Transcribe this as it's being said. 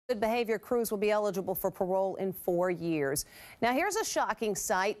Good behavior crews will be eligible for parole in 4 years. Now here's a shocking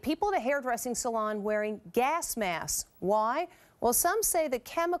sight. People at a hairdressing salon wearing gas masks. Why? Well, some say the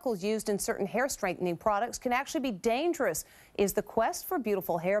chemicals used in certain hair strengthening products can actually be dangerous. Is the quest for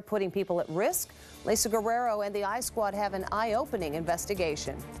beautiful hair putting people at risk? Lisa Guerrero and the I Squad have an eye-opening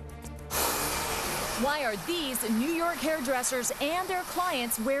investigation. Why are these New York hairdressers and their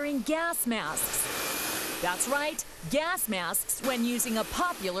clients wearing gas masks? That's right, gas masks when using a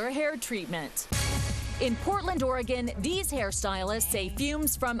popular hair treatment. In Portland, Oregon, these hairstylists say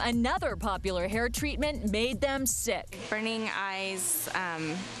fumes from another popular hair treatment made them sick. Burning eyes,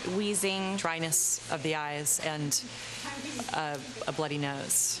 wheezing, dryness of the eyes, and a bloody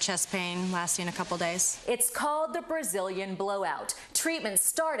nose. Chest pain lasting a couple days. It's called the Brazilian Blowout. Treatments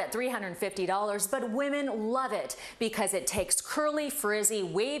start at $350, but women love it because it takes curly, frizzy,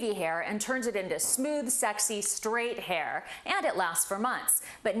 wavy hair and turns it into smooth, sexy, straight hair, and it lasts for months.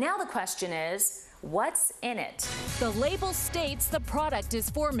 But now the question is, what's in it? The label states the product is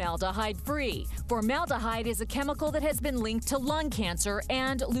formaldehyde-free. Formaldehyde is a chemical that has been linked to lung cancer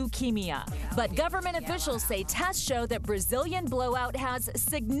and leukemia. But government officials say tests show that Brazilian Blowout has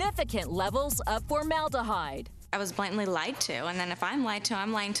significant levels of formaldehyde. I was blatantly lied to, and then if I'm lied to,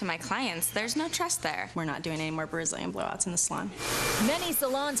 I'm lying to my clients. There's no trust there. We're not doing any more Brazilian blowouts in the salon. Many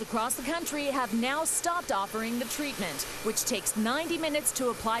salons across the country have now stopped offering the treatment, which takes 90 minutes to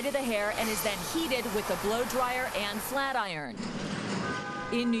apply to the hair and is then heated with a blow dryer and flat iron.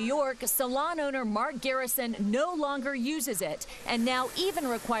 In New York, salon owner Mark Garrison no longer uses it and now even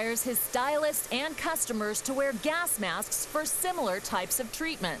requires his stylists and customers to wear gas masks for similar types of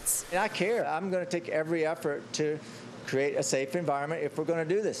treatments. I care. I'm going to take every effort to create a safe environment if we're going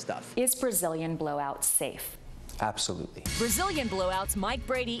to do this stuff. Is Brazilian Blowout safe? Absolutely. Brazilian Blowout's Mike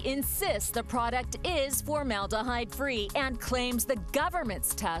Brady insists the product is formaldehyde-free and claims the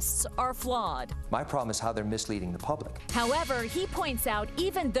government's tests are flawed. My problem is how they're misleading the public. However, he points out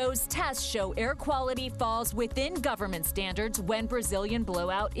even those tests show air quality falls within government standards when Brazilian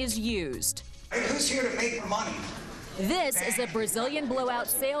Blowout is used. Hey, who's here to make money? This is a Brazilian Blowout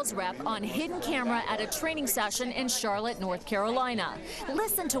sales rep on hidden camera at a training session in Charlotte, North Carolina.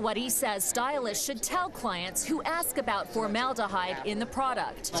 Listen to what he says stylists should tell clients who ask about formaldehyde in the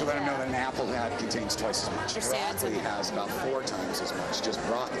product. So let them know that an apple contains twice as much. Broccoli has about 4 times as much, just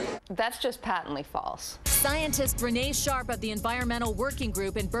broccoli. That's just patently false. Scientist Renee Sharp of the Environmental Working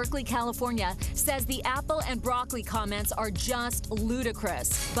Group in Berkeley, California, says the apple and broccoli comments are just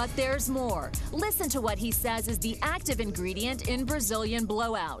ludicrous. But there's more. Listen to what he says is the active ingredient in Brazilian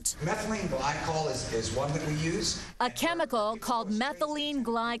Blowout. Methylene glycol is one that we use. A chemical called methylene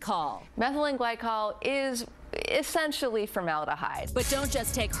glycol. Methylene glycol is essentially formaldehyde. But don't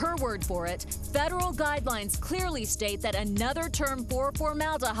just take her word for it. Federal guidelines clearly state that another term for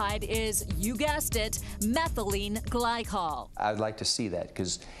formaldehyde is, you guessed it, methylene glycol. I'd like to see that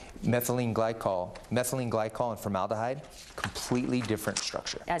because methylene glycol and formaldehyde, completely different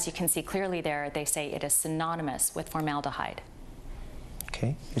structure. As you can see clearly there, they say it is synonymous with formaldehyde.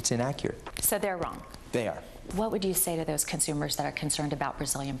 Okay, it's inaccurate. So they're wrong. They are. What would you say to those consumers that are concerned about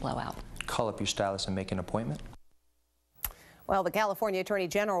Brazilian Blowout? Call up your stylist and make an appointment. Well, the California Attorney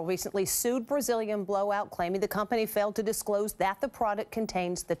General recently sued Brazilian Blowout, claiming the company failed to disclose that the product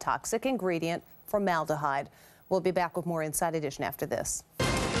contains the toxic ingredient formaldehyde. We'll be back with more Inside Edition after this.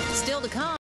 Still to come.